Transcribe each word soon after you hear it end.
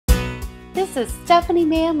This is Stephanie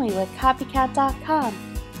Manley with Copycat.com.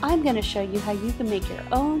 I'm going to show you how you can make your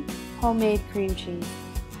own homemade cream cheese.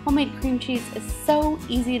 Homemade cream cheese is so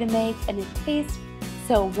easy to make and it tastes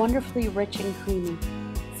so wonderfully rich and creamy.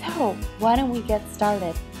 So why don't we get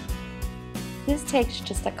started? This takes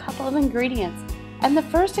just a couple of ingredients, and the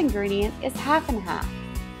first ingredient is half and half.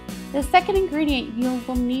 The second ingredient you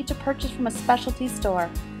will need to purchase from a specialty store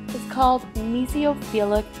is called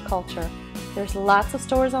mesophilic culture. There's lots of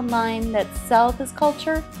stores online that sell this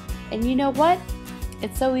culture, and you know what?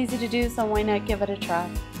 It's so easy to do, so why not give it a try?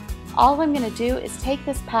 All I'm going to do is take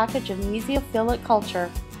this package of mesophilic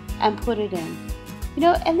culture and put it in. You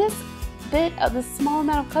know, and this bit of the small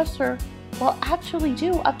amount of culture will actually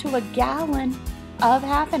do up to a gallon of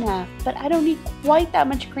half and half, but I don't need quite that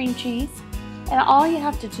much cream cheese, and all you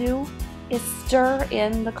have to do is stir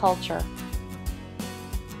in the culture.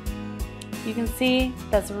 You can see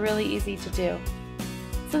that's really easy to do.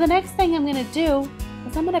 So the next thing I'm going to do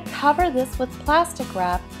is I'm going to cover this with plastic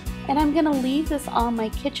wrap, and I'm going to leave this on my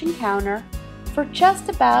kitchen counter for just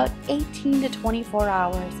about 18 to 24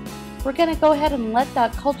 hours. We're going to go ahead and let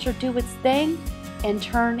that culture do its thing and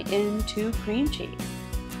turn into cream cheese.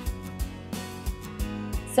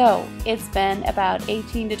 So it's been about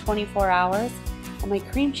 18 to 24 hours and my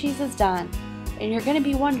cream cheese is done. And you're going to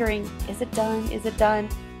be wondering, is it done? Is it done?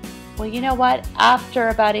 Well, you know what? After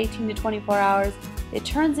about 18 to 24 hours, it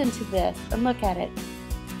turns into this. And look at it.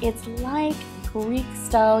 It's like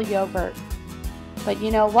Greek-style yogurt. But you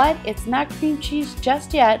know what? It's not cream cheese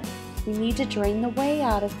just yet. We need to drain the whey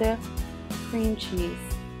out of the cream cheese.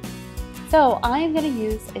 So I am going to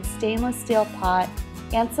use a stainless steel pot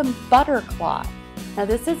and some butter cloth. Now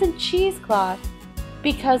this isn't cheesecloth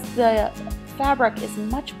because the fabric is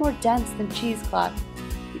much more dense than cheesecloth.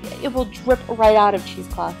 It will drip right out of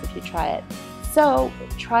cheesecloth if you try it. So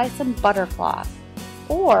try some butter cloth,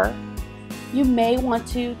 or you may want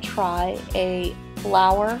to try a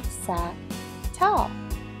flour sack towel.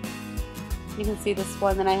 You can see this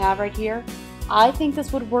one that I have right here. I think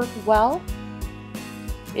this would work well.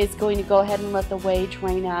 It's going to go ahead and let the whey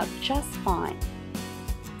drain out just fine.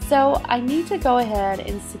 So I need to go ahead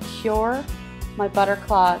and secure my butter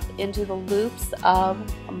cloth into the loops of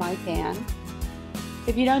my pan.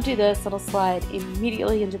 If you don't do this, it'll slide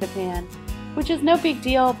immediately into the pan, which is no big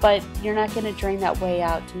deal, but you're not going to drain that whey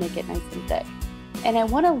out to make it nice and thick. And I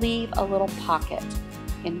want to leave a little pocket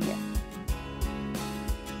in here.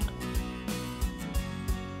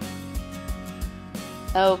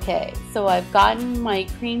 Okay, so I've gotten my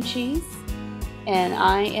cream cheese and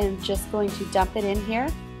I am just going to dump it in here.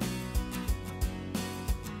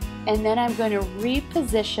 And then I'm going to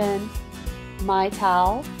reposition my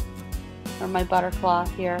towel or my butter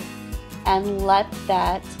cloth here and let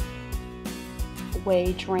that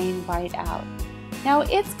whey drain right out. Now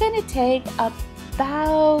it's going to take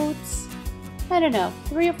about, I don't know,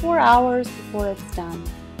 3 or 4 hours before it's done.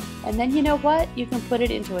 And then you know what? You can put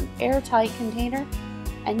it into an airtight container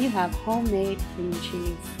and you have homemade cream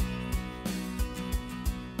cheese.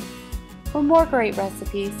 For more great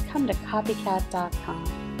recipes, come to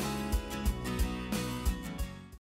Copycat.com.